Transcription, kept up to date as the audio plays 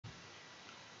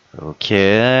โอเค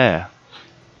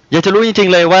อยากจะรู้จริง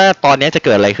ๆเลยว่าตอนนี้จะเ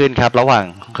กิดอะไรขึ้นครับระหว่าง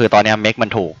คือตอนนี้เมกมัน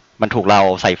ถูกเรา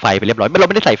ใส่ไฟไปเรียบร้อยเรา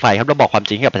ไม่ได้ใส่ไฟครับเราบอกความ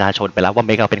จริงให้กับประชาชนไปแล้วว่าเ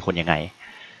มกเราเป็นคนยังไง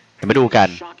เดี๋ยวมาดูกัน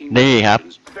นี่ครับ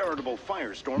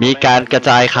มีการกระ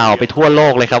จายข่าวไปทั่วโล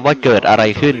กเลยครับว่าเกิดอะไร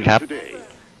ขึ้นครับ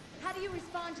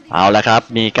เอาละครับ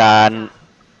มีก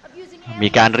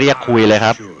ารเรียกคุยเลยค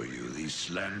รับ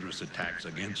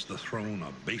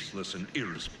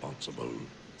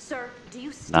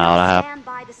เอาละครับ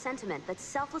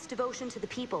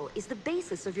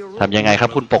ทำยังไงครับ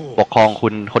คุณปกครองคุ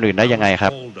ณคนอื่นได้ยังไงครั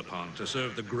บ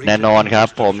แน่นอนครับ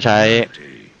ผมใช้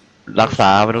รักษา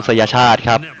มนุษยชาติค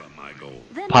รับ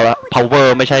power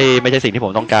ไม่ใช่สิ่งที่ผ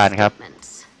มต้องการครับ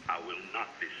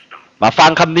มาฟั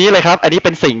งคำนี้เลยครับอันนี้เ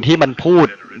ป็นสิ่งที่มันพูด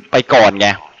ไปก่อนไง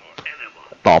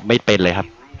ตอบไม่เป็นเลยครับ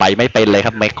ไปไม่เป็นเลยค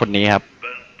รับเมกคนนี้ครับ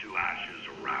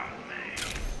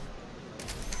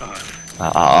เ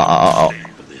อา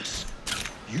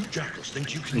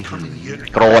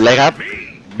โกรธเลยครับ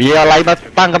มีอะไรมา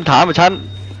ตั้งคำถามกับฉัน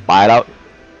ไปแล้ว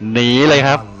หนีเลยค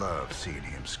รับ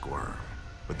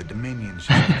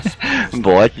บ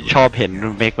อกว่าชอบเห็น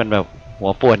เมกมันแบบหั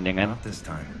วป่วนอย่างนั้น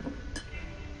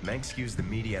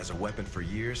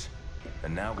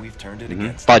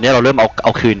ตอนนี้เราเริ่มเอ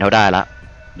าคืนเขาได้แล้ว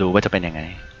ดูว่าจะเป็นยังไง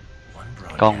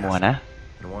กล้องมัวนะ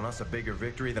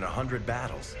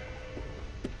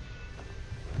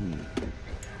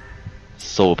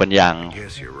สู่เป็นอย่าง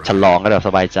ฉลองก็แบบส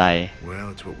บายใจ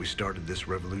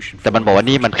แต่มันบอกว่า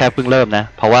นี่มันแค่เพิ่งเริ่มนะ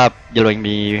เพราะว่า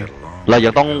เรายั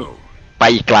งต้องไป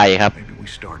อีกไกลครับ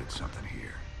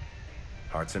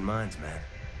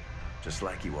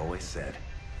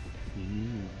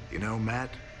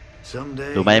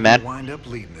ดูไหมแมท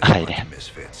อะไรเนี่ย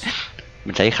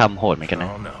มันใช้คำโหดเหมือนกันนะ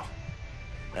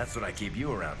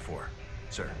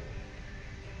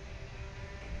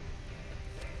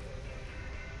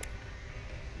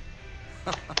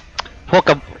พวก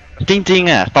กับจริง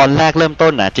ๆอ่ะตอนแรกเริ่มต้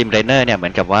นอ่ะจิมเรเนอร์เนี่ยเหมื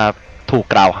อนกับว่าถูก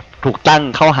ตั้ง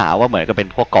เข้าหาว่าเหมือนกับเป็น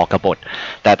พวกก่อกบฏ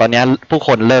แต่ตอนนี้ผู้ค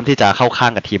นเริ่มที่จะเข้าข้า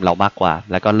งกับทีมเรามากกว่า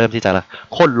แล้วก็เริ่มที่จะ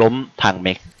โค่นล้มทางเม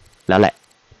กแล้วแหละ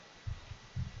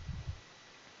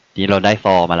นี่เราได้ซ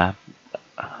อมาแล้ว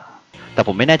แต่ผ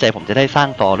มไม่แน่ใจผมจะได้สร้าง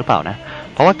ซอหรือเปล่านะ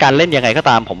เพราะว่าการเล่นยังไงก็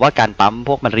ตามผมว่าการปั๊มพ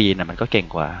วกมารีนน่ะมันก็เก่ง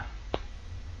กว่า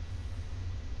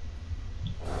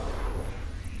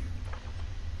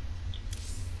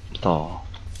ต่อ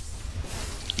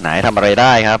ไหนทำอะไรไ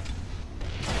ด้ครับ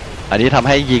อันนี้ทำใ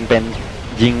ห้ยิง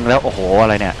แล้วโอ้โหอะ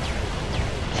ไรเนี่ย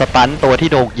สตันตัวที่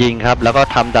โดนยิงครับแล้วก็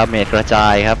ทำดาเมจกระจา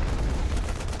ยครับ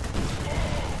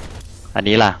อัน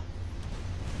นี้ล่ะ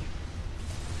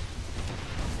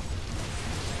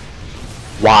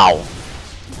ว้าว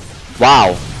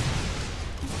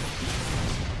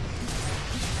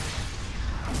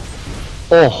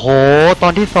โอ้โหตอ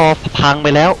นที่ซอพังไป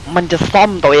แล้วมันจะซ่อ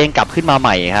มตัวเองกลับขึ้นมาให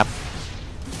ม่ครับ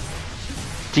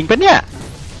จริงปะเนี่ย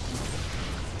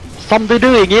ซ่อม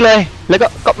ดื้อๆอย่างนี้เลยแล้ว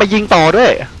ก็มายิงต่อด้ว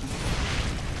ย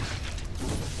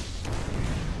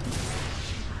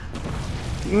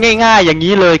ง่ายๆอย่าง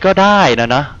นี้เลยก็ได้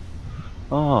นะ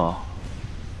อ๋อ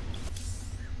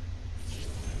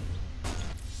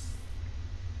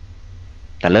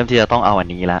แต่เริ่มที่จะต้องเอาอัน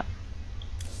นี้ละ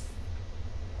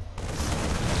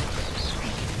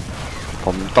ผ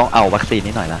มต้องเอาวัคซีน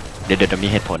นิดหน่อยละเดี๋ยวมี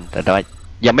เหตุผลแต่ว่า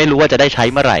ยังไม่รู้ว่าจะได้ใช้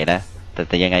เมื่อไหร่นะ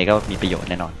แต่ยังไงก็มีประโยชน์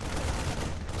แน่นอน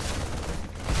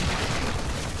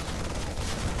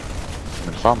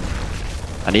มันซ่อม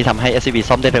อันนี้ทำให้ SCV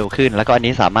ซ่อมได้เร็วขึ้นแล้วก็อัน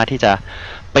นี้สามารถที่จะ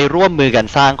ไปร่วมมือกัน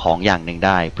สร้างของอย่างหนึ่งไ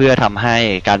ด้เพื่อทำให้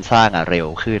การสร้างเร็ว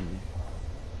ขึ้น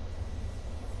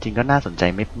จริงก็น่าสนใจ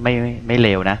ไม่เ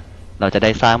ร็วนะเราจะไ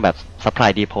ด้สร้างแบบ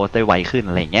supply depot ได้ไวขึ้น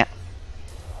อะไรเงี้ย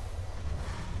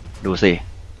ดูสิ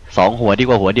2 หัวดี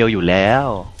กว่าหัวเดียวอยู่แล้ว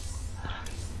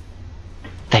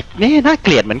แต่นี่น่าเก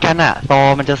ลียดเหมือนกันอ่ะตอ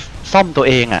มันจะซ่อมตัว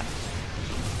เองอ่ะ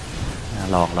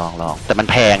ลองแต่มัน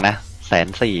แพงนะ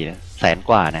140,000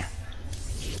กว่านะ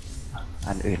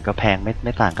อันอื่นก็แพงไ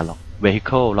ม่ต่างกันหรอก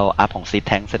vehicle เราอัพของ seed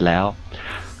tank เสร็จแล้ว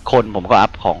คนผมก็อั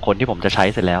พของคนที่ผมจะใช้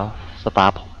เสร็จแล้ว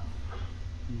staff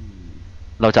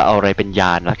เราจะเอาอะไรเป็นย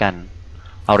านแล้วกัน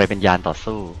เอาอะไรเป็นยานต่อ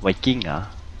สู้ไวกิ้งเหรอ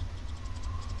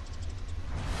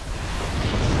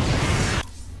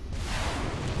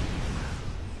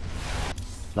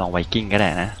ลองไวกิ้งก็ได้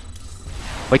นะ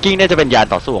ไวกิ้งเนี่ยจะเป็นยาน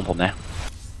ต่อสู้ของผมนะ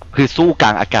คือสู้กล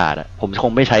างอากาศอะผมค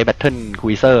งไม่ใช้แบทเทิลครู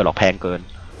เซอร์หรอกแพงเกิน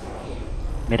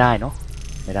ไม่ได้เนาะ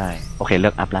ไม่ได้โอเคเลิ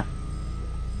กอัพแล้ว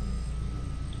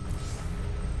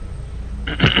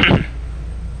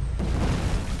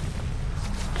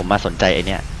ผมมาสนใจไอเ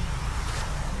นี้ย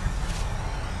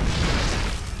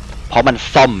เพราะมัน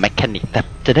ซ่อมแมคานิกแต่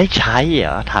จะได้ใช้เหร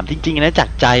อถามจริงๆนะจาก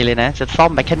ใจเลยนะจะซ่อ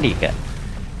มแมคานิกอะ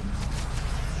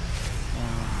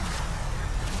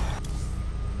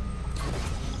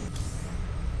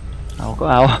เอาก็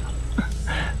เอา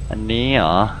อันนี้เหร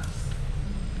อ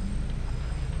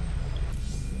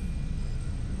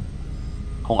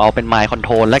คงเอาเป็นไมค์คอนโท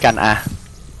รลแล้วกันอะ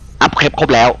อัพครบ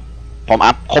แล้วผม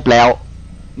อัพครบแล้ว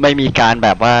ไม่มีการแบ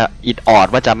บว่าอิดออด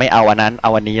ว่าจะไม่เอาอันนั้นเอ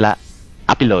าอันนี้ละ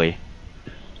อัพไปเลย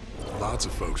Lots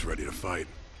of folks ready to fight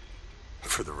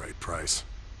for the right price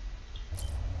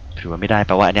ถือว่าไม่ได้แ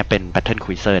ปลว่าอันนี้เป็น Battle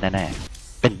Cruiser แน่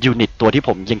ๆเป็นยูนิตตัวที่ผ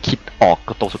มยังคิดออก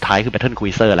ตัวสุดท้ายคือ Battle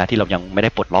Cruiser แล้วที่เรายังไม่ได้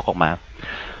ปลดล็อกออกมา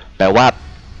แปลว่า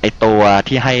ไอตัว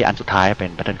ที่ให้อันสุดท้ายเป็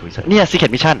น Battle Cruiser เนี่ย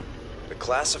Secret Mission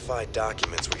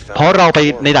เพราะเราไป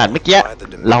ในด่านเมื่อกี้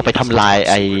เราไปทำลาย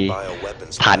ไอ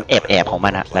ฐานแอบของมั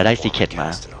นอะแล้วได้ Secret มา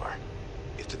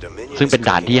ซึ่งเป็น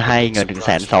ด่านที่ให้เงินถึง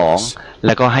120,000แ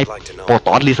ล้วก็ให้โปรต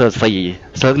อสรีเสิร์ช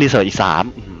4เซิร์ฟรีเสิร์ชอีก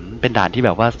3เป็นด่านที่แบ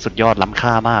บว่าสุดยอดล้ำค่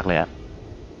ามากเลยอะ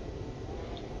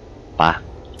ปะ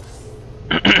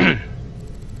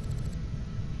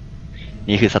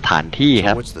นี่คือสถานที่ค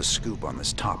รับ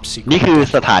นี่คือ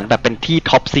สถานแบบเป็นที่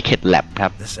Top Secret Lab ครั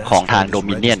บของทาง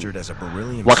Dominion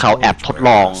ว่าเขาแอบทดล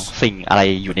องสิ่งอะไร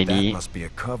อยู่ในนี้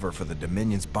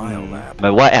หมา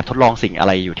ยว่าแอบทดลองสิ่งอะไ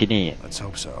รอยู่ที่นี่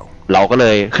เราก็เล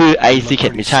ยคือไอ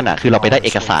Secret Mission อ่ะคือเราไปได้เอ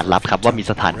กสารลับครับว่ามี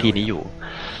สถานที่นี้อยู่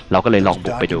เราก็เลยลอง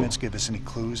บุกไปดู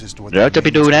เดี๋ยวเราจะไป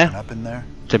ดูนะ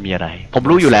จะมีอะไรผม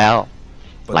รู้อยู่แล้ว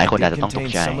หลายคนอาจจะต้องตก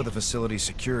ใจ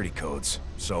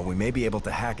so we may be able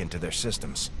to hack into their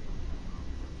systems.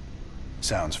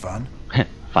 Sounds fun.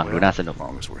 ฟังดูน่าสนุก As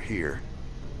long as we're here,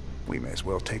 we may as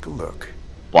well take a look.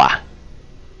 ว้า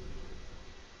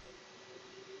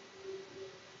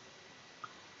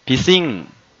Piecing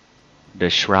the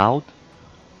shroud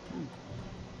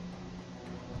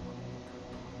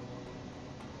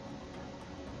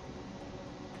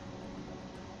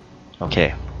โอเค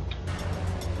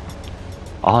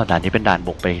อ๋อด่านนี้เป็นด่าน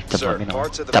บุกไปจำนวนไม่น้อย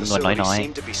จำนวนน้อยๆ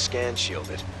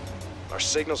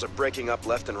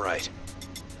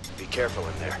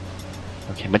โ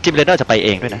อเคมันจิมเรเนอร์จะไปเอ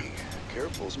งด้วยนะ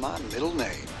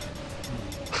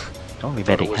ต้องมีแบ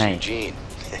ดดิ้งให้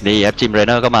ดีครับจิมเรเ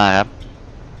นอร์ก็มาครับ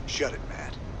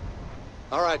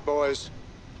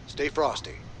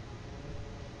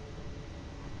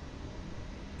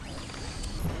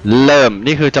เริ่ม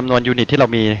นี่คือจำนวนยูนิตที่เรา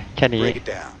มีแค่นี้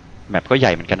แมปก็ให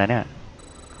ญ่เหมือนกันนะเนี่ย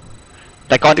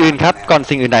แต่ก่อนอื่นครับก่อน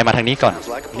สิ่งอื่นใดมาทางนี้ก่อน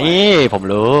นี่ผม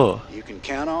รู้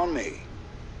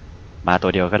มาตั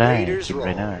วเดียวก็ได้จิมเร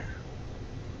เนอร์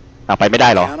เอาไปไม่ได้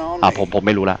หรอผมไ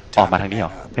ม่รู้ละออกมาทางนี้เหร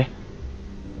อเอ๊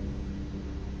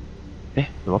ะ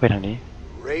หรือว่าไปทางนี้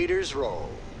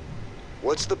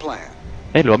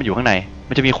เอ๊ะหรือว่ามันอยู่ข้างใน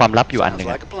มันจะมีความลับอยู่อันหนึ่ง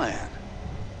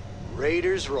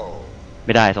ไ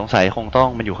ม่ได้สงสัยคงต้อง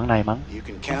มันอยู่ข้างในมั้ง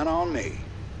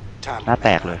หน้าแต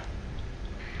กเลย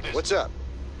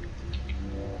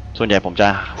ส่วนใหญ่ผมจะ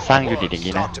สร้างยูนิตอย่าง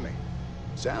นี้นะ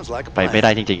ไปไม่ได้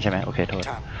จริงๆใช่ไหมโอเคโทษ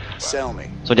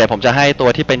ส่วนใหญ่ผมจะให้ตัว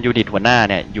ที่เป็นยูนิตหัวหน้า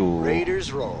เนี่ยอยู่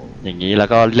อย่างนี้แล้ว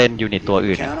ก็เล่นยูนิตตัว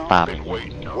อื่นตามอย่างนี้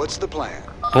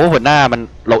เพราะหัวหน้ามัน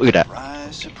เราอึดอะ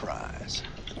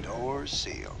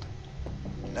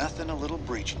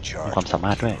มีความสาม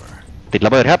ารถด้วยติดร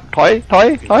ะเบิดครับถอย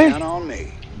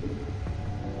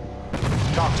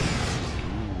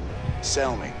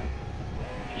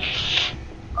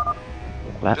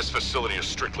This facility is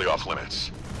strictly off limits.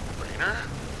 Rainer?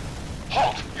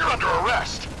 Halt! You're under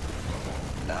arrest.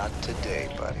 Not today,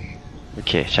 buddy. โอเ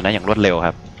คชนะอย่างรวดเร็วค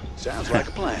รับ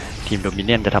ทีมโดมิเ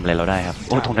นียนจะทำอะไรเราได้ครับโ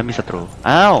อ้ตรงนั้นมีศัตรู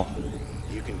อ้าว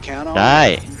ได้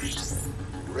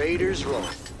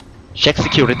เช็ค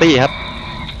security ครับ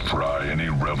Try any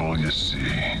rebel you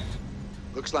see.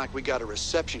 Looks like we got a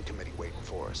reception committee waiting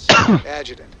for us.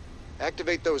 Adjutant,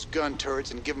 activate those gun turrets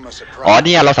and give them a surprise. อ๋อเ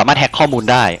นี่ยเราสามารถแฮกข้อมูล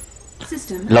ได้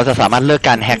เราจะสามารถเลือก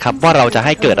การแฮกครับว่าเราจะใ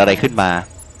ห้เกิดอะไรขึ้นมา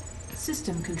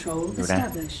ดูนะ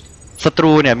ศัต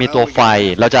รูเนี่ยมีตัวไฟ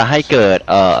เราจะให้เกิด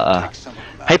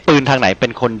ให้ปืนทางไหนเป็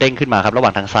นคนเด้งขึ้นมาครับระหว่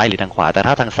างทางซ้ายหรือทางขวาแต่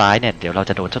ถ้าทางซ้ายเนี่ยเดี๋ยวเรา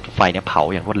จะโดนศัตรูไฟเนี่ยเผา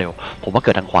อย่างรวดเร็วผมว่าเ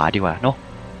กิดทางขวาดีกว่าเนาะ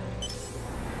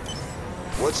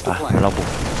เราบุก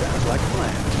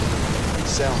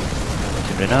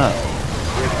ทีมเรนเ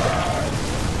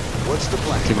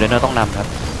นอร์ต้องนำครับ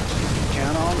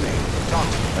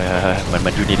เหมื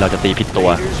อนยูนิตเราจะตีผิดตัว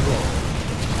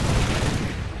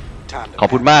ขอบ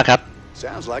คุณมากครับ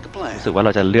รู้สึกว่าเร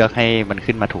าจะเลือกให้มัน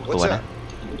ขึ้นมาถูกตัวนะ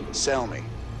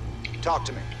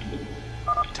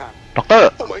ด็อกเตอร์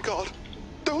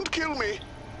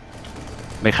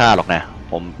ไม่ฆ่าหรอกนะ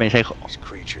ผมไม่ใช่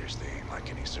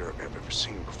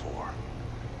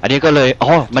อันนี้ก็เลย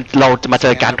เราจะมาเจ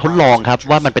อการทดลองครับ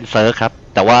ว่ามันเป็นเซิร์ฟครับ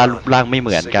แต่ว่ารูปร่างไม่เห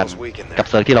มือนกันกับ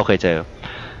เซิร์ฟที่เราเคยเจอ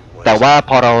แต่ว่า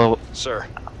พอเรา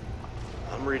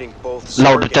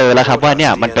เจอแล้วครับว่าเนี่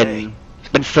ยมันเป็น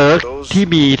เป็นเซิร์ฟที่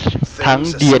มีทั้ง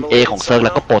DNA ของเซิร์ฟแ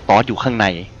ล้วก็โปรตอสอยู่ข้างใน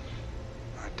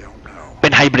เป็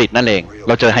นไฮบริดนั่นเองเ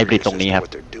ราเจอไฮบริดตรงนี้ครับ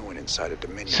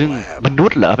ซึ่งมนุษ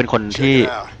ย์เหรอเป็นคนที่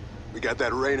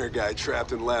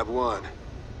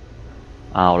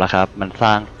เอาละครับมันส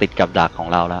ร้างติดกับดักของ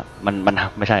เราแล้วมัน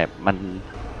ไม่ใช่มัน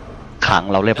ขัง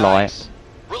เราเรียบร้อย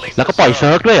แล้วก็ปล่อยเ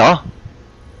ซิร์ฟด้วยเหรอ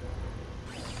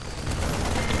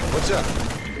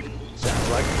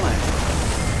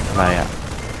อะไรอ่ะ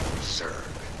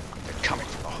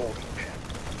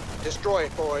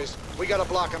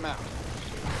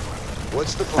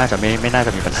น่าจะไม่น่าจ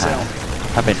ะมีปัญหา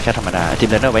ถ้าเป็นแค่ธรรมดาทีม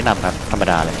เลนเนอร์ไว้นำครับธรรม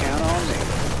ดาเลย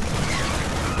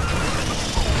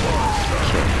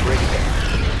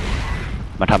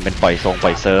มาทำเป็นปล่อยทรงปล่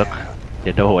อยเซิร์ฟเ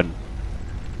ดี๋ยวโดน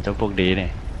เจ้าพวกนี้เนี่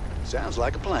ย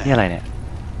นี่อะไรเนี่ย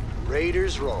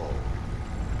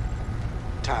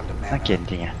น่าเกลียด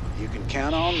จริงไง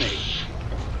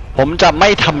ผมจะไม่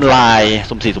ทำลาย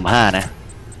สุ่ม4สุ่ม5นะ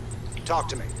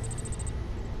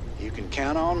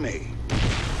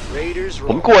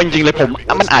ผมกลัวจริงๆเลยผม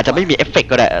มันอาจจะไม่มีเอฟเฟกต์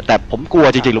ก็ได้แต่ผมกลัว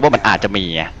จริงๆหรือว่ามันอาจจะมี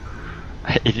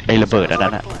ไอ้ระเบิดอันนั้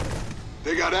นอะ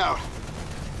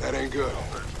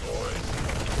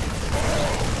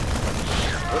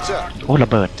โอ้ระ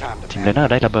เบิดทีมเลนเนอ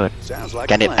ร์ได้ระเบิดแ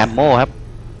กนเน็ตแอมโม่ครับ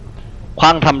คว้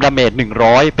างทำดาเมจ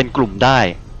100เป็นกลุ่มได้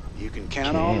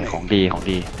ของดีของ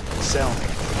ดี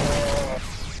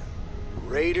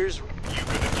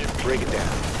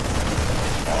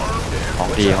ขอ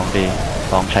งดี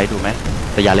ลองใช้ดูไหม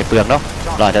แต่อย่าเลยเปลืองเนาะ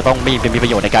เราอาจจะต้องมีประ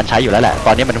โยชน์ในการใช้อยู่แล้วแหละต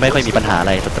อนนี้มันไม่ค่อยมีปัญหาอะไ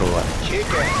รศัตรู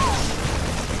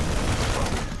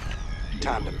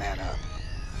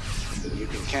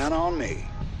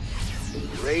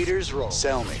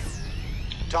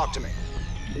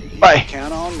ไป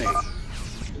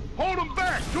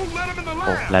โ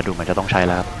อ้แล้วดูมันจะต้องใช้แ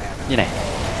ล้วครับนี่ไหน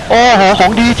โอ้โหขอ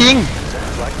งดีจริง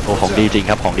โอ้ของดีจริง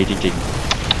ครับของดีจริง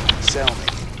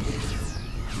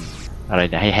อะไร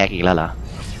เนี่ยให้แฮกอีกแล้วเหรอ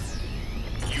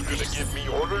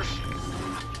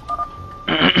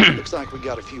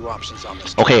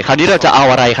โอเคคราวนี้เราจะเอา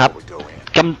อะไรครับ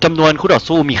จำนวนคู่ต่อ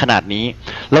สู้มีขนาดนี้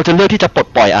เราจะเลือกที่จะปลด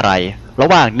ปล่อยอะไรระ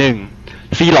หว่าง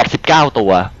1ซีลอด19ตั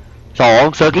ว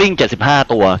2เซิร์กลิง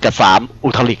75ตัวกับ3อุ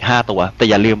ทลิก5ตัวแต่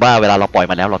อย่าลืมว่าเวลาเราปล่อย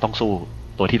มาแล้วเราต้องสู้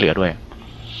ตัวที่เหลือด้วย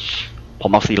ผม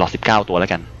เอาซีลอด19ตัวแล้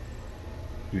วกัน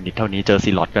ยูนิตเท่านี้เจอซี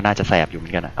ลอดก็น่าจะแสบอยู่เหมื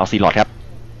อนกันนะเอาซีลอดครับ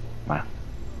มา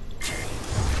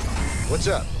What's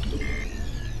up?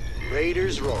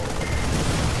 Raiders roll.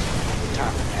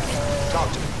 Time to talk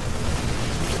to me.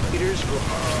 Raiders roll.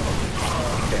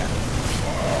 Yeah.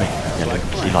 อย่าลืม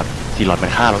ซีลอดมั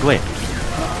นฆ่าเราด้วย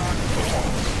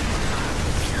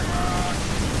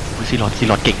ซีลอ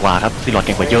ดเก่งกว่าครับซีลอดเ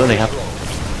ก่งกว่าเยอะเลยครับ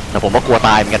แต่ผมก็กลัวต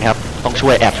ายเหมือนกันครับต้องช่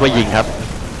วยแอบช่วยยิงครับ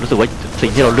รู้สึกว่าสิ่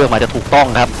งที่เราเลือกมาจะถูกต้อง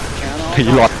ครับซี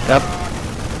ลอดครับ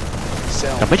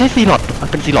แต่ไม่ใช่ซีลอดมัน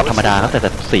เป็นซีลอดธรรมดาครับแต่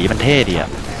สีมันเท่ดีอะ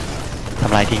ท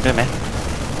ำลายทิ้งด้วยไหม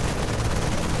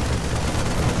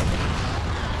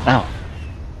อ้าว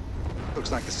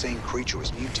Looks like the same creature was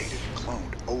mutated and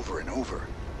cloned over and over.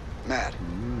 Matt,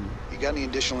 you got any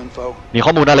additional info? มีข้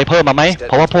อมูลอะไรเพิ่มมาไหมเ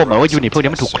พราะว่าพวกเหมือนว่ายูนิตพวก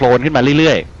นี้มันถูกโคลนขึ้นมาเ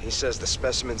รื่อยๆ He says the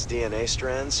specimen's DNA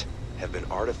strands have been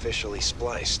artificially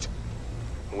spliced.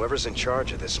 Whoever's in charge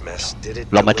of this mess did it.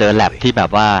 เรามาเจอแลบที่แบบ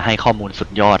ว่าให้ข้อมูลสุด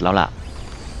ยอดแล้วล่ะ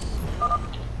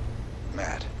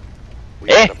Matt, we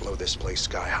gotta blow this place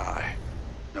sky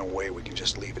high.No way we can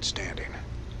just leave it standing.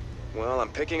 Well,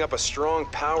 I'm picking up a strong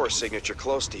power signature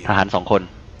close to you. ทหาร2 คน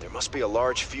There must be a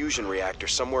large fusion reactor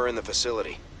somewhere in the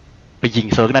facility. ไปยิง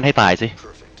เซิร์ฟนั่นให้ตายสิ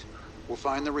We'll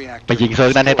find the reactor. ไปยิงเซิร์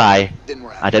ฟนั่นให้ตาย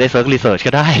อาจจะได้เซิร์ฟรีเสิร์ช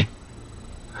ก็ได้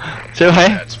ใช่ไหม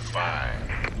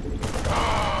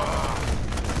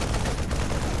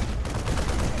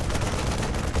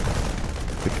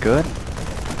เกิน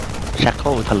แช็คเคิ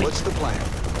ลทะเล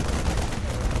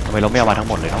ทำไมเราไม่เอามาทั้ง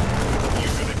หมดเลยเนาะ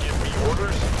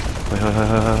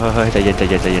เฮ้ยใจเย็นแ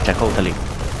จ็คเกิลทะเล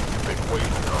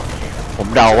ผม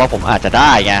เดาว่าผมอาจจะไ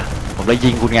ด้ไงผมเลยยิ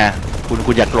งคุณไง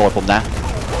คุณอย่าโกรธผมนะ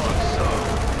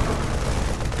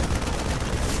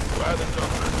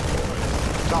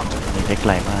นี่ได้ไก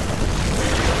ลมาก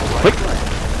เฮ้ย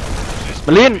ม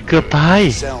าเล่นเกือบตาย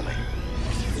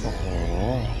โอ้โห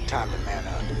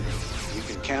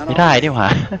ไม่ได้นี่หว่า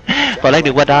ตอนแรก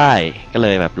นึกว่าได้ก็เล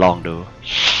ยแบบลองดู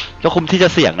ก็คุ้มที่จะ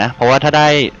เสี่ยงนะเพราะว่าถ้าได้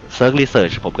เซิร์ชรีเสิร์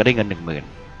ชผมก็ได้เงิน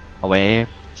 10,000เอาไว้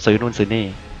ซื้อนู่นซื้อนี่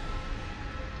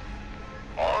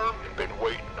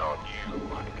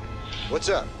What's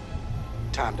up?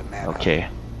 Time to man up. โอเค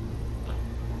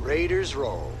Raiders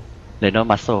roll. Reno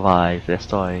must survive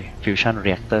destroy fusion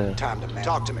reactor. Time to man.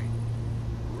 Talk to me.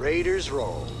 Raiders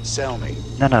roll. Sell me.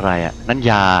 นั่นอะไรอ่ะนั่น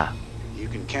ยา You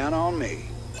can count on me.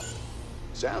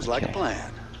 Sounds like a plan.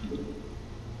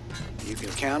 You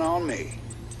can count on me.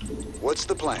 What's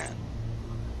the plan?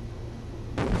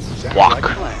 Sounds like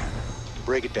a plan.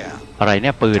 Break it down. อะไรเ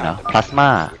นี่ยปืนเหรอพลาสมา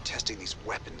We're testing these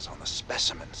weapons on the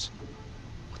specimens.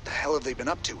 What the hell have they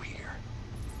been up to here?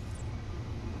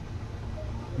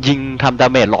 ยิงทำดา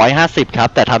เมจ150ครับ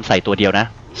แต่ทำใส่ตัวเดียวนะ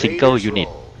Single Unit.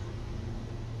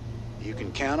 You can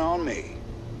count on me.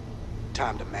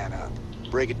 Time to man up.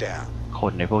 Break it down. ค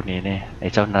นในพวกนี้เนี่ยไอ้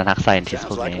เจ้านักไซเอนติสต์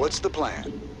พว Sounds ก like นี้ what's the plan?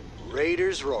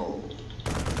 Raiders roll.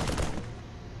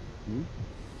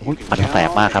 มันแสบ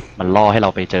มากครับมันล่อให้เรา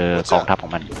ไปเจอกองทัพขอ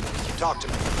งมัน Talk to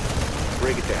me.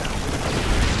 Break it down.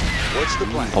 What's the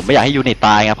plan? ผมไม่อยากให้ยูนิตต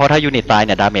ายไงเพราะถ้ายูนิตตายเ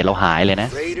นี่ยดาเมจเราหายเลยนะ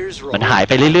Raiders roll. มันหายไ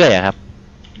ปเรื่อยๆอะครับ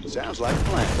Sounds like a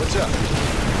plan. What's up?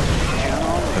 Count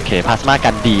on me. โอเคพลาสมากั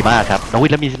นดีมากครับน้องวิท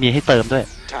ย์แล้วมีให้เติมด้วย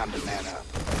Time to man up.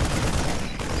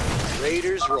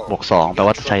 Raiders roll. บวก2แปล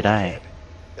ว่าใช้ได้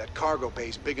That cargo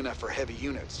bay's big enough for heavy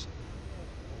units.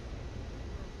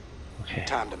 โอเค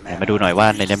Time to man มาดูหน่อยว่า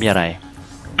ในนี้มีอะไร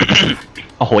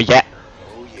โอ้โหแยะ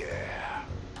Oh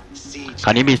yeah. Siege คร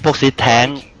าวนี้มีพวกซีดแทง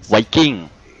ไวกิ้ง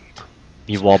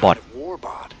มีวอร์บอท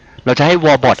Warbot. เราจะให้ว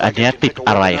อร์บอทอันเนี้ยติด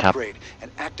อะไรครับ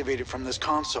And activate it from this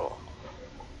console.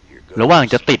 You're good. ระหว่าง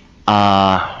จะติด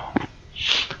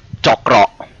เจาะเกราะ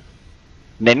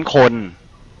เน้นคน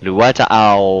หรือว่าจะเอ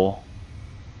า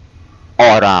อ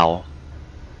อราว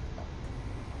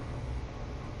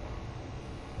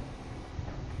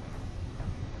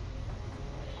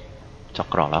เจาะ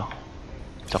เกราะแล้ว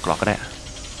เจาะเกราะก็ได้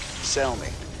Sell me.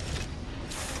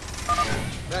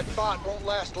 That bot won't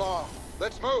last long.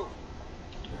 Let's move.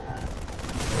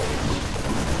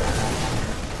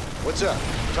 What's up?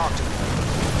 Talk to me.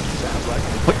 Sounds like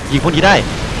เฮ้ยยิงพวกนี้ได้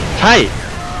ใช่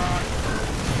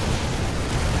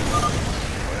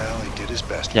well, he did his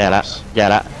best. แย่ละแย่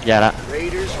ละแย่ละ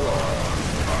Raiders roll.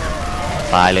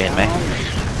 ตายเลยเห็นไหม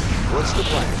What's the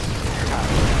plan?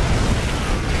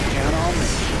 Count on me.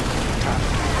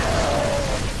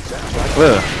 Sounds like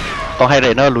ต้องให้เร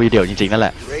เนอร์ลุยเดี่ยวจริงๆนั่นแหล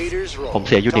ะ Raiders roll. ผมเ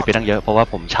สียยูนิตไปตั้งเยอะเพราะว่า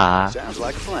ผมช้า Sounds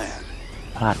like a plan.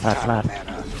 พลาด Time to man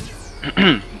up.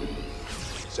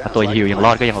 ถ้าตัวฮิวยังร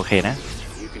อดก็ยังโอเคนะ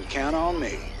You can count on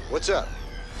me. What's up?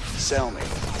 Sell me.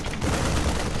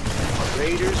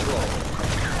 Raiders roll.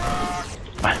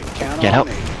 มา Count แย่แล้ว on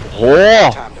me. โห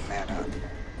Time to man up.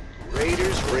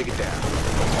 Raiders break it down.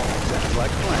 Sounds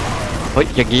like a plan. เฮ้ย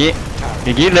อย่างนี้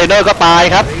เรเนอร์ก็ตาย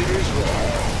ครับ Raiders roll.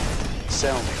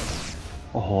 Sell me.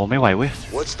 โอ้โหไม่ไหวเว้ย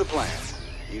What's the plan?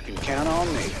 You can count on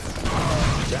me.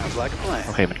 Sounds like a plan. โ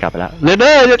อเคมันกลับไปแล้วเรเน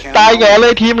อร์จะตายแง่เล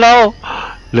ยทีมเรา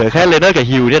เหลือแค่เรเนอร์กับ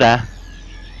ฮิวเนี่ยนะ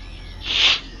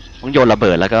ต้องโยนระเ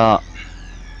บิดแล้วก็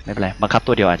ไม่เป็นไรบังคับ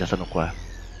ตัวเดียวอาจจะสนุกกว่า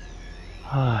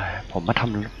ผม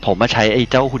มาใช้ไอ้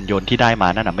เจ้าหุ่นยนต์ที่ได้มา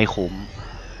นั่นน่ะไม่คุ้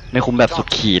มแบบสุด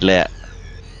ขีดเลย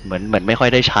เหมือนไม่ค่อย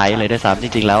ได้ใช้เลยด้วยซ้ำจ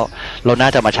ริงๆแล้วเราน่า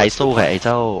จะมาใช้สู้กับไอ้เ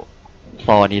จ้าฟ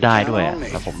อร์นี้ได้ด้วย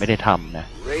แต่ผมไม่ได้ทำนะ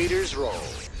Raiders roll.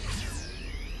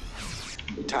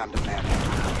 Time to man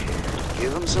up.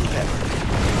 Give them some pepper.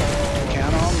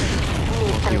 Count on me.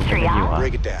ฮิวไม่ฮิวอ่ะ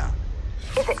Break it down.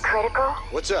 Is it critical?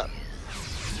 What's up?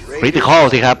 คริติคอล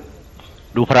สิครับ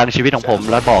ดูพลังชีวิตของผม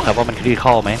แล้วบอกครับว่ามันคริติค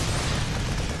อลไหม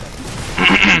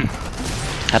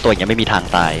ถ้าตัวอย่างไม่มีทาง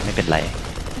ตายไม่เป็นไร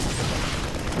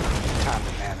Time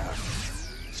to man up.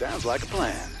 Sounds like a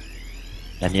plan.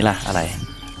 อันนี้ล่ะอะไร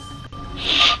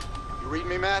You read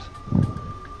me, Matt?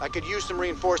 I could use some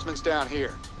reinforcements down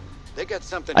here. They got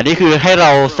something. อันนี้คือให้เร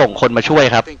าส่งคนมาช่วย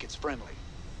ครับ I think it's friendly.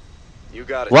 You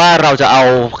got it. ว่าเราจะเอา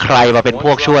ใครมาเป็นพ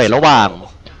วกช่วยระหว่าง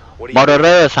What do มอ you ร์เร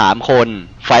อร์3 คน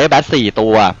ไฟแบท4 ตั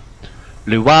ว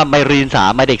หรือว่าไมรีน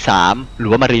3มาเด็ก3หรื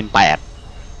อว่ามารีน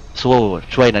8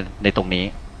ช่วยในตรงนี้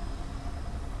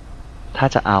ถ้า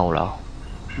จะเอาเหรอ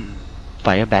ไฟ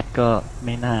แบทก็ไ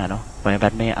ม่น่าเนาะไฟแบ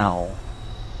ทไม่เอา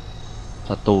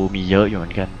ศัตรูมีเยอะอยู่เหมื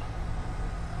อนกัน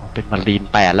เป็นมารีน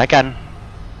8แล้วกัน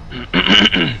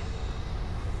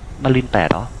มารีน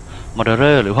8เหรอมอร์เร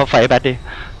อร์หรือว่าไฟแบทดิ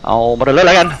เอามอร์เรอร์แ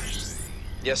ล้วกัน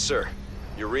Yes, sir.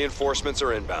 Your reinforcements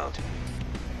are inbound.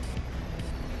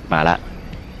 มาละ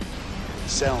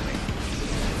Sell me.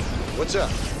 What's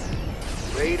up?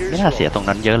 Raiders ไม่น่าเสียตรง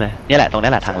นั้นเยอะเลยนี่แหละตรง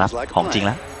นี้แหละทางลับของจริงแ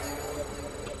ล้ว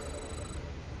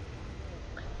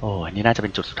โอ้นี่น่าจะเป็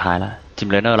นจุดสุดท้ายแล้วจิม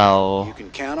เลเนอร์เรา You can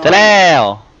count จะ on แล้ว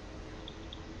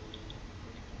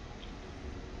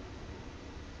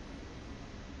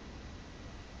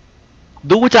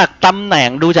ดูจากตำแหน่ง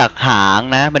ดูจากหาง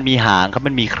นะมันมีหางครับ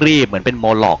มันมีครีบเหมือนเป็นโม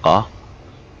ล็อกเหรอ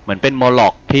เหมือนเป็นโมล็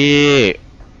อกที่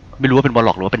ไม่รู้ว่าเป็นโม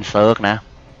ล็อกหรือว่าเป็นเซิร์กนะ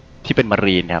ที่เป็นมา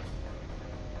รีนครับ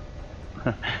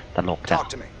ตลกจัง Talk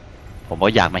to me. ผมว่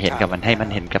าอยากมาเห็นกับมันให้มัน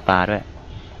เห็นกับตาด้วย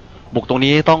บุกตรง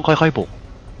นี้ต้องค่อยๆบุก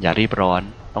อย่ารีบร้อน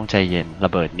ต้องใจเย็นร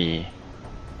ะเบิดมี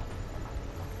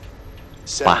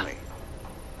Sell me.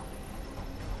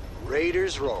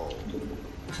 Raiders roll.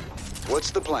 What's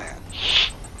the plan?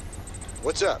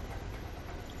 What's up?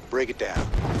 Break it down.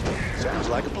 Sounds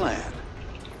like a plan.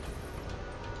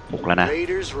 บุกแล้วนะ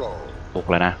Raiders roll. บุก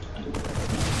แล้วนะ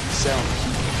Sell me.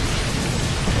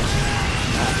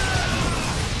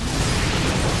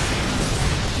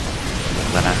 บุก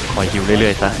แล้วนะคอยฮิวเรื่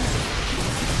อยๆซะ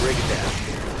Break it down.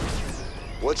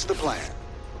 What's the plan?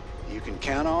 You can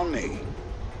count on me.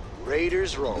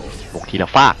 Raiders roll. บุกทีละ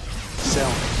ฟาก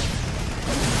Sell me.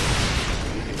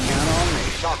 You can count on me.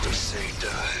 Talk to say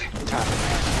die. Time.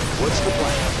 What's the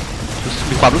plan?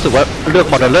 มีความรู้สึกว่าเลือก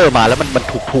มอดเลอร์มาแล้วมัน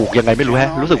ถูกยังไงไม่รู้ฮะ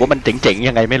รู้สึกว่ามันเจ๋งๆ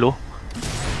ยังไงไม่รู้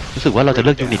รู้สึกว่าเราจะเ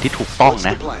ลือกยูนิตที่ถูกต้องน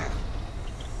ะ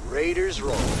Raiders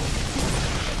roll.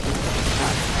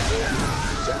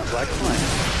 Sounds like a plan.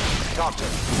 Talk to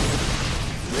me.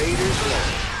 Raiders roll.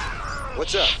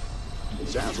 What's up?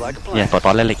 Sounds like a เนี่ย plan. ตัวต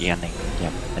อนเล่นเหล็กอีกอันหนึ่งเนี่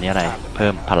ยอันนี้อะไรเพิ่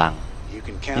มพลัง You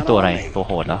can นี่ count ตัวอะไร on me. ตัวโ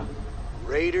หดเหรอ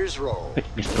Raiders roll. เฮ้ย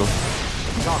มิสตู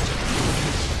Talk to me.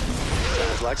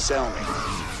 Sounds like sell me.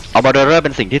 เอามอดเลอร์เ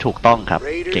ป็นสิ่งที่ถูกต้องครับ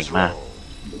เก่ง Raiders มาก roll.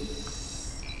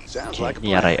 Sounds โอ like เค a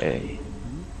นี่อะไร plan. เอ่ย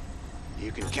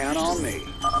You can count on me.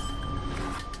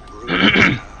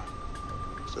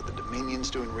 So the Dominion's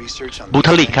doing research on บูท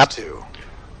าลิกครับ too.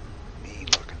 Mean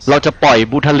looking เราจะปล่อย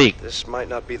บูทาลิก This might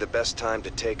not be the best time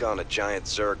to take on a giant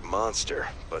Zerg monster,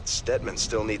 but Stedman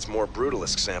still needs more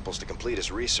Brutalisk samples to complete his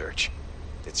research.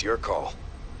 It's your call.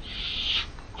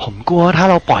 ผมกลัวถ้า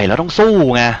เราปล่อยแล้วต้องสู้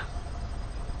ไง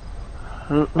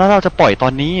แล้วเราจะปล่อยตอ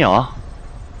นนี้เหรอ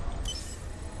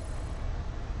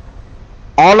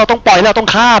อ๋อเราต้องปล่อยแล้วต้อง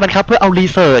ฆ่ามันครับเพื่อเอารี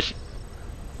เสิร์ช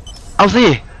เอาสิ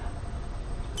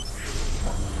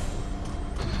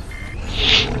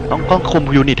ต้องคุม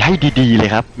ยูนิตให้ดีๆเลย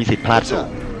ครับมีสิทธิ์พลาดสูง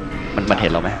มันเห็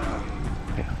นเราไหม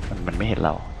มันไม่เห็นเร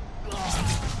า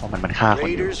เพราะมันฆ่าคน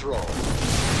อยู่ Raiders roll.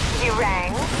 You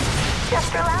rang? Just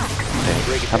relax.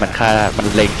 ถ้ามันฆ่ามัน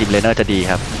เล็งจิมเลเนอร์จะดี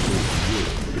ครับ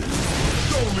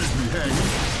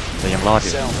เรายังรอดอ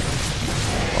ยู่ Sell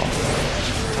me.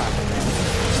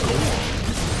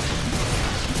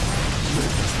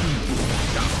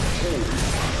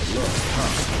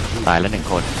 ตายแล้วหนึ่ง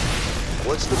คน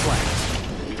What's the plan?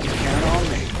 You can count on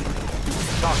me.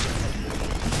 Talk to me.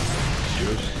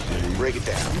 Break it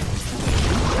down.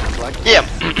 Sounds like เยี่ยม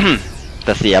แ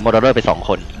ต่เสียโมเดลเลอร์ไป2 ค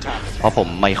น time. เพราะผม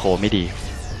ไมโครไม่ดี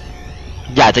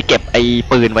อยากจะเก็บไอ้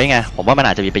ปืนไว้ไงผมว่ามันอ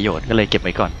าจจะมีประโยชน์ก็เลยเก็บไ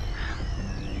ว้ก่อน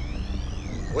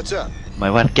What's up? หมา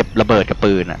ยว่าเก็บระเบิดกับ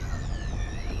ปืนอ่ะ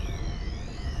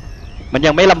มัน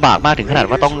ยังไม่ลำบากมากถึงขนาด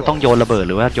ว่าต้องโยนระเบิด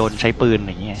หรือว่าโยนใช้ปืน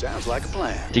อย่างเงี้ย Sounds like a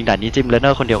plan. จริงด่านนี้จิมเลเนอ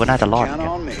ร์คนเดียวก็น่าจะรอด Count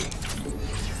on me.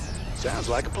 Sounds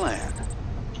like a plan.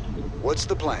 What's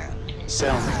the plan?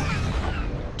 Sell me.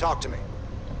 Talk to me.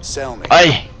 Sell me. เอ้ย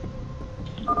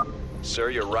Sir,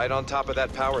 you're right on top of that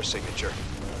power signature.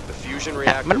 The fusion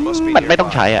มัน reactor must be ไม่ต้อ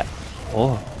งใช้ nearby. อ่ะโอ้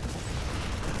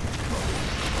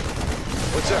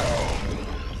What's up?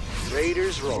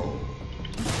 Raiders roll.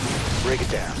 Break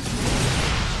it down.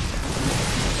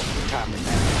 Time to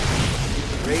man.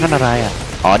 นั่นอะไรอ่ะ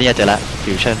อ๋อเนี่ยเจอละ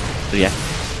ฟิวชั่นเรียก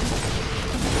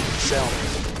Sell me.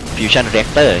 ฟิวชั่นเรียก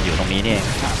เตอร์อยู่ตรงนี้นี่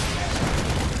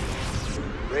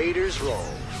Raiders roll.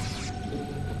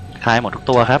 คลายหมดทุก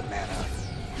ตัวครับ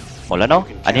Mana. หมดแล้วเนาะ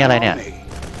You can อันนี้อะไรเนี่ย count on me.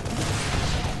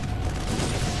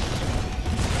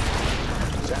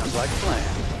 Sounds like a plan.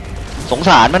 สงส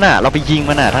ารมันอ่ะเราไปยิง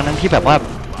มันอ่ะทั้งที่แบบว่า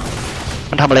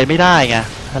มันทำอะไรไม่ได้ไง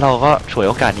แล้วเราก็ฉวย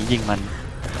โอกาสนี้ยิงมัน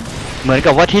เหมือน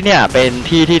กับว่าที่เนี่ยเป็น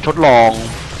ที่ที่ทดลอง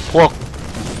พวก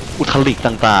อุทลิก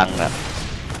ต่างๆอ่ะ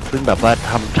ซึ่งแบบว่า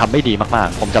ทำไม่ดีมาก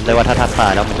ๆผมจำได้ว่าถ้าตา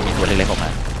ยแล้วมันจะมีตัวเล็กๆออกมา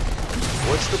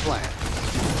What's the plan?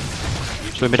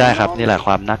 ช่วยไม่ได้ครับนี่แหละค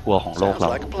วามน่ากลัวของโลกเรา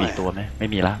มีตัวไหมไม่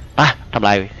มีแล้วไปทำล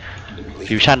าย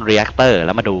ฟิวชั่นเรีแอคเตอร์แ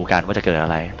ล้วมาดูกันว่าจะเกิดอะ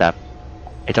ไรแต่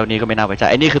ไอ้เจ้านี้ก็ไม่น่าไว้ใจ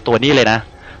ไอ้นี่คือตัวนี้เลยนะ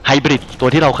ไฮบริดตัว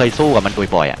ที่เราเคยสู้กับมัน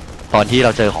บ่อยๆอ่ะตอนที่เร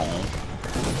าเจอของ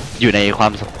อยู่ในค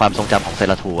วามทรงจำของเซ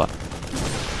ราทูอ่ะ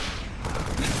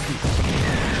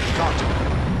Talk to me.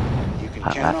 You can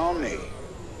Huh? count on me.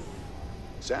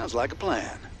 Sounds like a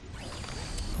plan.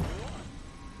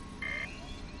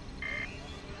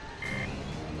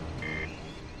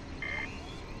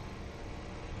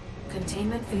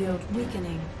 Containment field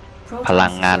weakening. พลั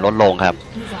งงานลดลงครับ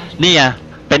นี่ไง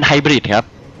เป็นไฮบริดครับ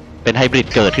เป็นไฮบริด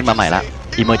เกิดขึ้นมาใหม่ละ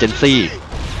Emergency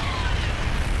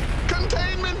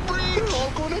Containment breach. We're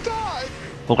all gonna die.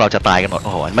 พวกเราจะตายกันหมดโ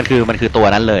อ้โหมันคือตัว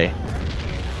นั้นเลย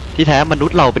ที่แท้มนุษ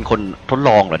ย์เราเป็นคนทดล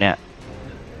องเหรอเนี่ย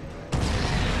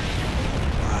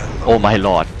โอ้ my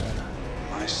lord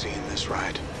Am I seeing this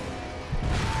right?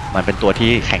 มันเป็นตัว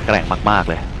ที่แข็งแกร่งมากๆ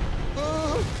เลย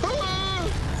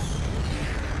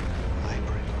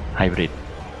ไฮบริด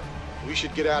We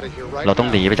should get out of here right เราต้อง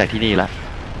หนี now. ไปจากที่นี่ละ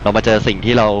เรามาเจอสิ่ง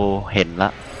ที่เราเห็นละ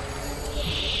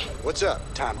What's up?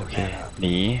 Time โอ to เค man up. ห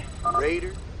นี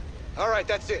Raider? All right,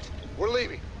 that's it. We're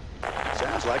leaving.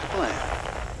 Sounds like a plan.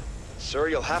 Sir,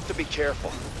 you'll have to be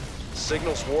careful.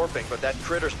 Signal's warping, but that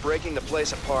critter's breaking the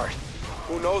place apart.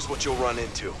 Who knows what you'll run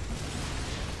into?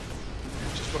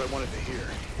 Just what I wanted to hear.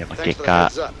 อย่ามา Thanks เกะ for the กะ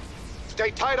heads up. Stay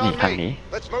tight นี่ on ทางนี้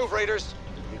me. Let's move, Raiders.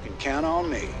 You can count on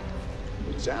me.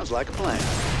 Sounds like a plan.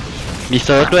 มีเ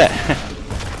ซิร์ฟด้วย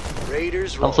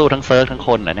Raiders ต้อง roll. สู้ทั้งเซิร์ฟทั้งค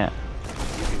นนะเนี่ย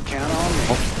You can count on me.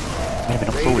 ไม่เป็น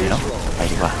ต้องสู้ดิเนาะไป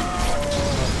ดีกว่า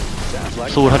Sounds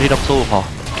like สู้เท่าที่ต้องสู้พอ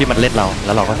ที่มันเล่นเราแ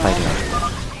ล้วเราก็ไปดีกว่า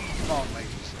Come on,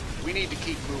 ladies. We need to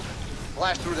keep moving.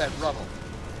 Blast through that rubble.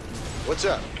 What's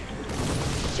up?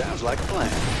 Sounds like a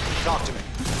plan. Talk to me.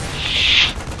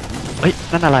 เฮ้ย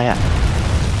นั่นอะไรอ่ะ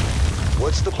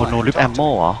What's the โค plan? โนลิฟแอมโม่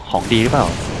เหรอของดีหรือเปล่า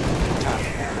Time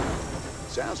to man up.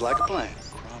 Sounds like a plan.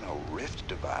 Chrono Rift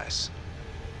device.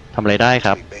 ทำอะไรได้ค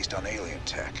รับ Based on alien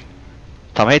tech.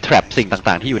 ทำให้ trap สิ่ง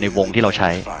ต่างๆที่อยู่ในวงที่เราใช้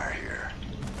Fire here.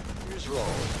 Here's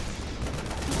roll.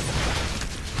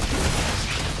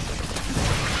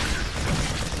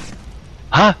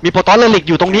 ฮะมีโปรตอนเลลิก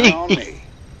อยู่ตรงนี้ Count on me.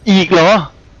 อีกเหรอ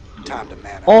Time to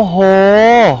man up. โอ้โห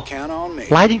Count on me.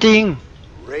 ร้ายจริง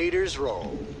Raiders roll.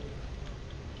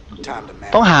 Time to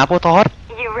man ๆ ต้อง up. หาโปรตอน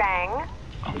You rang?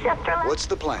 Just relax. What's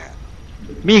the plan?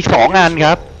 มีอีก2 งานค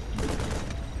รับ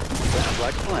Sounds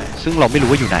like a plan. ซึ่งเราไม่รู้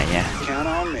ว่าอยู่ไหนไง Count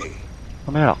on me. ก็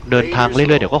ไม่หรอกเดินทางเรื่อ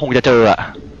ยๆเดี๋ยวก็คงจะเจออะ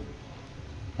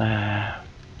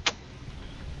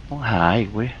ต้องหาอี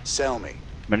กเว้ย Sell me.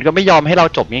 มันก็ไม่ยอมให้เรา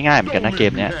จบง่ายๆเหมือนกันนะเก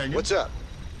มเนี้ย What's up?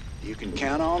 You can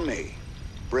count on me.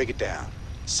 Break it down.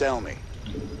 Sell me.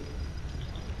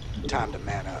 Time to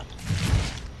man up.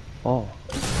 โอ้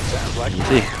Sounds ห like นี a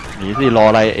สิ plan. หนีสิรอ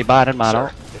อะไรไอ้บ้านั่นมาแล้ว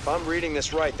Sir, if I'm reading this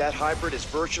right, that hybrid is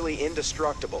virtually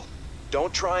indestructible.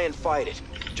 Don't try and fight it.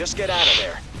 Just get out of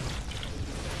there.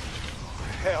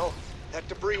 Hell, that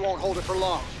debris won't hold it for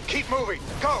long. Keep moving.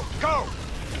 Go, go.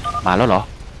 มาแล้วเหรอ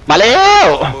มาแล้ว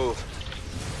Move.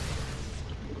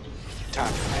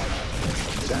 Time to man up.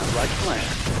 Sounds like a plan.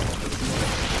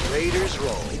 Raiders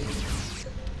roll.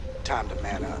 Time to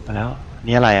man up. มาแล้ว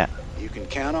นี่อะไรอ่ะ You can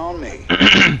count on me.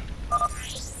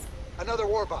 Another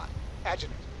warbot.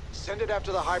 Adjutant. Send it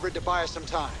after the hybrid to buy us some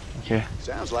time. โอเค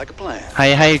Sounds like a plan.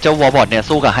 ให้เจ้าวอลบอทเนี่ย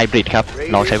สู้กับไฮบริดครับ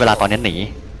เราใช้เวลาตอนนี้หนี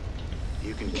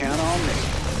You can count on me.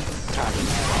 Time to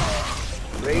man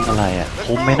up. Raiders, อะไรอ่ะ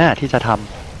คุ้มไหมน่าที่จะท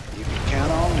you can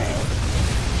count on me.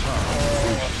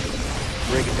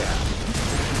 Break it down.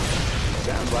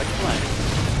 Sounds like a plan.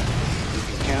 You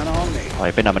can count on me. ำถอย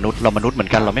เป็นมนุษย์เรามนุษย์เหมือ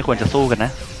นกันเราไม่ควรจะสู้กันน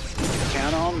ะ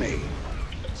Count on me.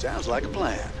 Sounds like a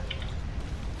plan.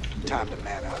 Time to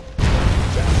man up.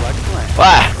 Sounds like a plan.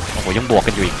 ว้าโอ้โหยังบวก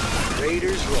กันอยู่อีก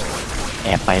Raiders roll. แอ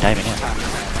บไปได้ไหมเนี่ย Time to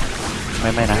man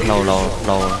up. ไม่นะ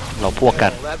เราพวกกั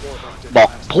น That warbot did บอก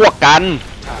พวกกัน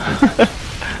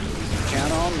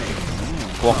Count on me.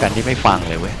 พวกกันที่ไม่ฟัง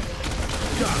เลยเว้ย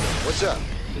What's up?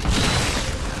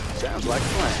 Sounds like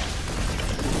a plan.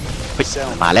 เฮ้ย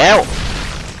มาแล้ว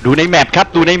ดูในแมปครับ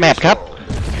ดูในแมปครับ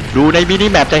ดูในมินิ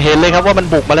แมปจะเห็นเลยครับว่ามัน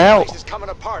บุกมาแล้ว Place is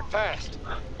coming apart fast.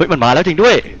 เฮ้ยมันมาแล้วจริงด้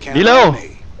วย Count นี่เร็ว on me.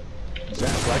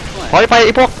 Sounds like a ถอย plan. ไปไ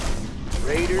อ้พวก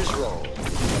Raiders roll.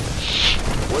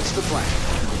 What's the plan?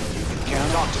 You can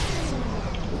count on me.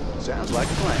 Sounds like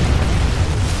a plan.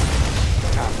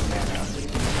 Time to man up.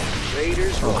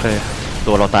 Raiders โอ roll. เค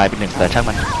ตัวเราตายเป็น1แต่ช่าง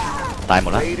มันตายหม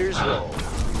ดแล้ว Raiders roll.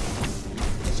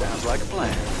 Sounds like a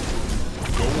plan.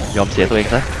 ยอมเสียตัวเอง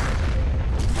ซะ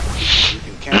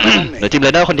You can count on เหลือ me. จิมเล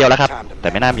เนอร์คนเดียวแล้วครับแต่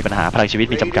ไม่น่ามีปัญหาพลังชีวิต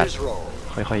มีจำกัด Raiders roll.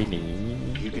 ค่อยๆหนี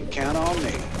You can count on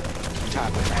me.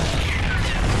 Time to man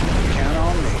up. Count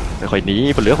on me. ค่อยๆหนี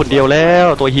เหลือคนเดียวแล้ว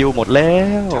ตัวฮิวหมดแล้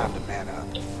ว Time to man up.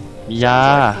 มียา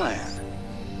Sounds like a plan.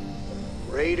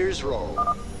 Raiders roll.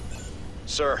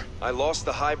 Sir, I lost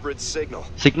the hybrid signal.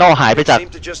 สิกนอลหายไป It จาก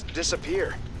seemed to just disappear.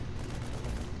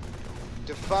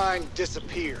 Define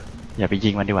disappear. อย่าไปยิ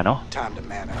งมันดีกว่าเนาะ Time to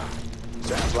man up.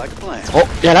 Sounds like a plan. โอ้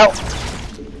แย่แล้ว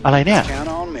อะไรเนี่ย Count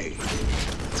on me.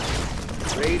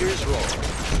 Raiders roll.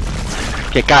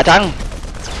 เกะกะจัง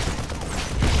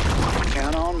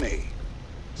Count on me.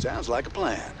 Sounds like a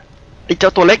plan. ไอ้เจ้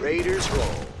าตัวเล็ก Raiders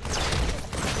roll.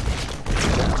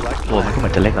 Sounds like a ตัวมันก็เหมื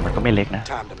อนจะ plan. เล็กแต่มันก็ไม่เล็กนะ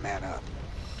Time to man up.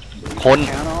 คน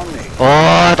Count on me. โอ้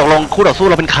ยตกลงคู่ต่อสู้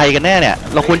เราเป็นใครกันแน่เนี่ย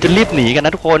เราควรจะรีบหนีกันน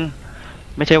ะทุกคน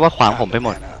ไม่ใช่ว่าขวางผมไปหม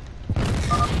ด Man up.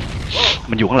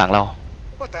 มันอยู่ข้างหลังเรา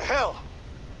What the hell?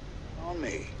 On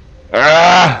me. เอ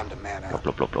อ Time to man หล up. บหล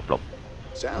บหลบหลบหลบ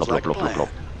Sounds หลบ like หล a บหลบหล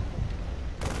บ plan.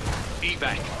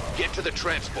 Evac, get to the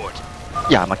transport.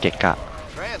 อย่ามาเกะกะ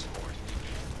Transport.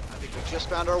 I think we just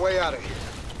found our way out of here.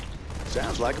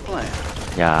 Sounds like a plan.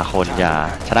 อย่าคนอย่า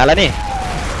ชนะแล้วนี่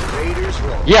Raiders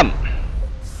roll. เยี่ยม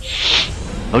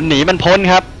เราหนีมันพ้น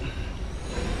ครับ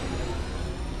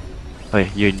เฮ้ย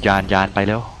ยืนยานไป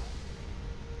แล้ว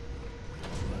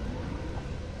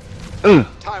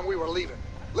Time we were leaving.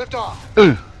 Lift off.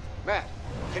 Matt,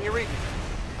 can you read me?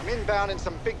 I'm inbound in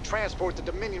some big transport the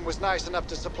Dominion was nice enough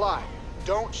to supply.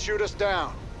 Don't shoot us down.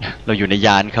 เราอยู่ในย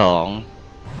านของ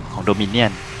โดมิเนีย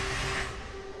น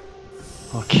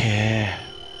โอเค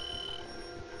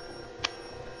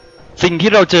สิ่ง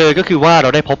ที่เราเจอก็คือว่าเรา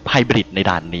ได้พบไฮบริดใน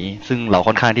ด่านนี้ซึ่งเรา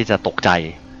ค่อนข้างที่จะตกใจ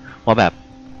ว่าแบบ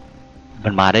มั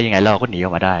นมาได้ยังไงแล้วเราก็หนีอ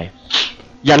อกมาได้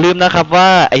อย่าลืมนะครับว่า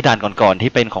ไอ้ด่านก่อนๆ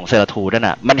ที่เป็นของเซราทูนั่น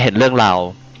น่ะมันเห็นเรื่องราว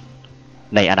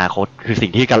ในอนาคตคือสิ่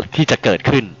งที่จะเกิด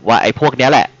ขึ้นว่าไอ้พวกนี้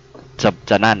แหละ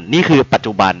จะนั่นนี่คือปัจ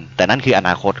จุบันแต่นั่นคืออน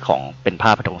าคตของเป็นภ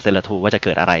าพของเซราทูว่าจะเ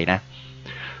กิดอะไรนะ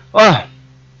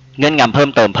เงื่อนงำเพิ่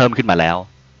มขึ้นมาแล้ว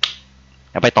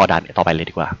ไปต่อด่านต่อไปเลย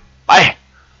ดีกว่า